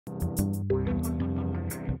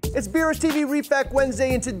It's BRStv Reef Fact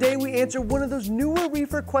Wednesday, and today we answer one of those newer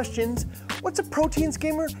reefer questions. What's a protein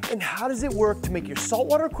skimmer, and how does it work to make your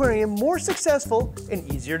saltwater aquarium more successful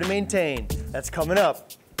and easier to maintain? That's coming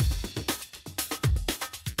up.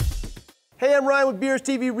 Hey, I'm Ryan with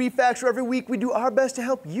BRStv Reef Facts, where every week we do our best to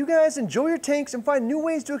help you guys enjoy your tanks and find new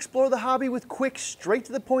ways to explore the hobby with quick,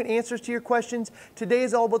 straight-to-the-point answers to your questions. Today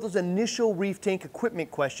is all about those initial reef tank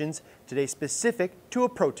equipment questions, today specific to a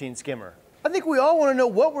protein skimmer. I think we all want to know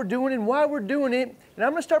what we're doing and why we're doing it, and I'm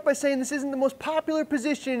going to start by saying this isn't the most popular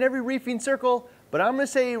position in every reefing circle, but I'm going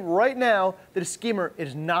to say right now that a skimmer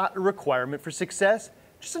is not a requirement for success,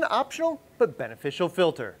 just an optional but beneficial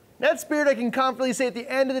filter. In that spirit, I can confidently say at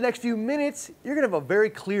the end of the next few minutes, you're going to have a very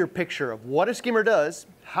clear picture of what a skimmer does,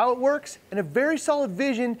 how it works, and a very solid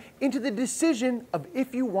vision into the decision of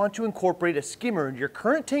if you want to incorporate a skimmer into your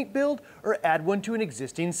current tank build or add one to an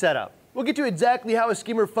existing setup. We'll get to exactly how a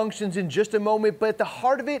skimmer functions in just a moment, but at the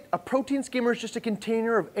heart of it, a protein skimmer is just a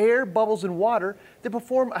container of air, bubbles, and water that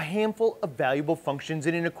perform a handful of valuable functions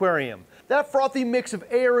in an aquarium. That frothy mix of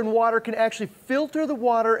air and water can actually filter the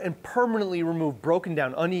water and permanently remove broken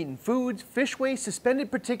down uneaten foods, fish waste,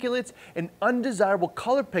 suspended particulates, and undesirable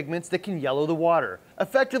color pigments that can yellow the water.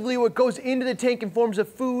 Effectively, what goes into the tank in forms of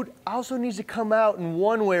food also needs to come out in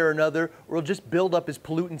one way or another, or it'll just build up as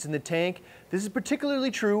pollutants in the tank. This is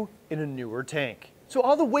particularly true in a newer tank. So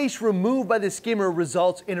all the waste removed by the skimmer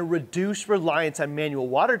results in a reduced reliance on manual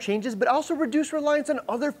water changes, but also reduced reliance on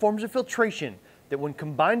other forms of filtration that, when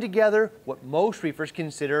combined together, what most reefers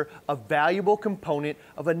consider a valuable component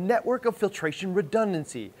of a network of filtration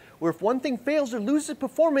redundancy, where if one thing fails or loses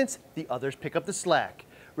performance, the others pick up the slack.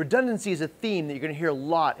 Redundancy is a theme that you're going to hear a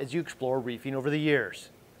lot as you explore reefing over the years.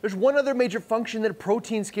 There's one other major function that a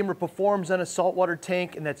protein skimmer performs on a saltwater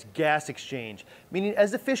tank, and that's gas exchange, meaning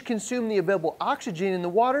as the fish consume the available oxygen in the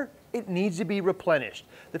water, it needs to be replenished.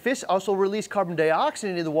 The fish also release carbon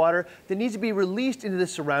dioxide into the water that needs to be released into the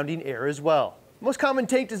surrounding air as well. Most common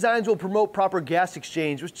tank designs will promote proper gas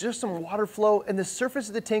exchange with just some water flow and the surface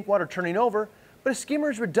of the tank water turning over, but a skimmer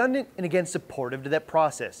is redundant and again supportive to that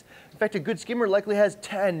process. In fact, a good skimmer likely has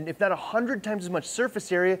 10, if not 100 times as much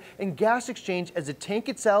surface area and gas exchange as the tank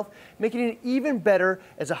itself, making it even better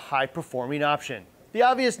as a high-performing option. The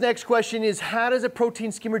obvious next question is, how does a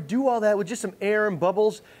protein skimmer do all that with just some air and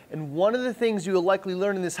bubbles? And one of the things you will likely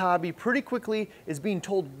learn in this hobby pretty quickly is being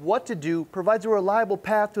told what to do provides a reliable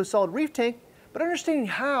path to a solid reef tank, but understanding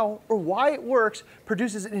how or why it works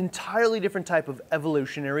produces an entirely different type of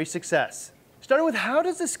evolutionary success. Starting with, how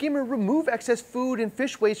does the skimmer remove excess food and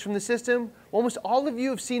fish waste from the system? Almost all of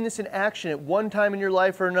you have seen this in action at one time in your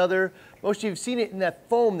life or another. Most of you have seen it in that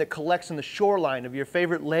foam that collects on the shoreline of your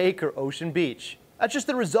favorite lake or ocean beach. That's just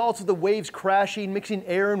the results of the waves crashing, mixing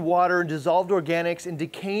air and water and dissolved organics and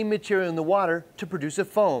decaying material in the water to produce a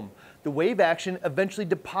foam. The wave action eventually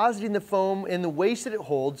depositing the foam and the waste that it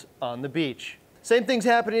holds on the beach. Same thing's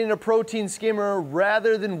happening in a protein skimmer.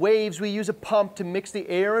 Rather than waves, we use a pump to mix the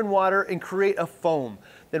air and water and create a foam.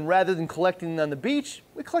 Then rather than collecting it on the beach,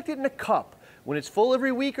 we collect it in a cup. When it's full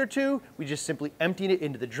every week or two, we just simply empty it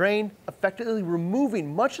into the drain, effectively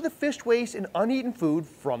removing much of the fish waste and uneaten food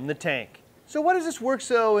from the tank. So why does this work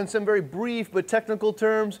so in some very brief but technical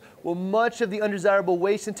terms? Well, much of the undesirable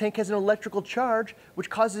waste in the tank has an electrical charge, which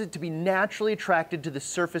causes it to be naturally attracted to the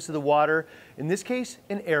surface of the water, in this case,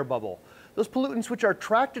 an air bubble. Those pollutants which are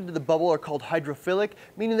attracted to the bubble are called hydrophilic,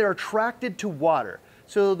 meaning they're attracted to water.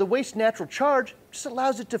 So the waste's natural charge just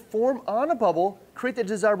allows it to form on a bubble, create the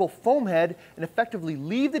desirable foam head, and effectively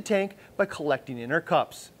leave the tank by collecting in our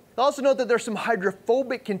cups. Also note that there are some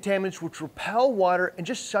hydrophobic contaminants which repel water and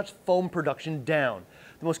just shuts foam production down.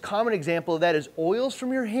 The most common example of that is oils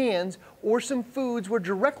from your hands or some foods where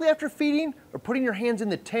directly after feeding or putting your hands in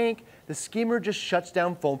the tank, the skimmer just shuts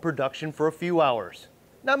down foam production for a few hours.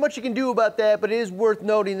 Not much you can do about that, but it is worth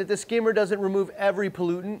noting that the skimmer doesn't remove every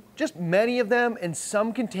pollutant. Just many of them and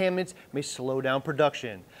some contaminants may slow down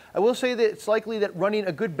production. I will say that it's likely that running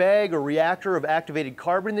a good bag or reactor of activated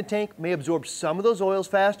carbon in the tank may absorb some of those oils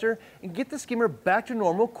faster and get the skimmer back to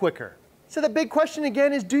normal quicker. So the big question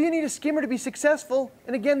again is, do you need a skimmer to be successful?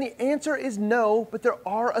 And again, the answer is no, but there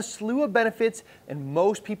are a slew of benefits, and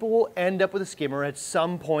most people will end up with a skimmer at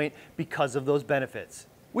some point because of those benefits.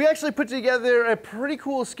 We actually put together a pretty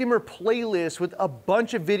cool skimmer playlist with a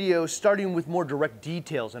bunch of videos starting with more direct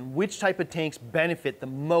details on which type of tanks benefit the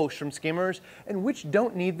most from skimmers and which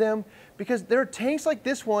don't need them, because there are tanks like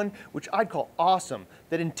this one, which I'd call awesome,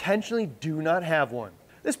 that intentionally do not have one.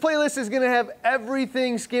 This playlist is going to have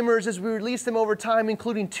everything skimmers as we release them over time,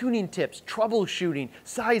 including tuning tips, troubleshooting,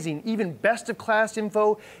 sizing, even best of class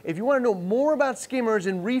info. If you want to know more about skimmers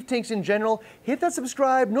and reef tanks in general, hit that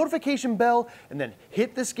subscribe, notification bell, and then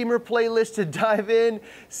hit the skimmer playlist to dive in.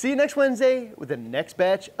 See you next Wednesday with the next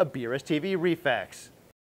batch of BRStv Reef Facts.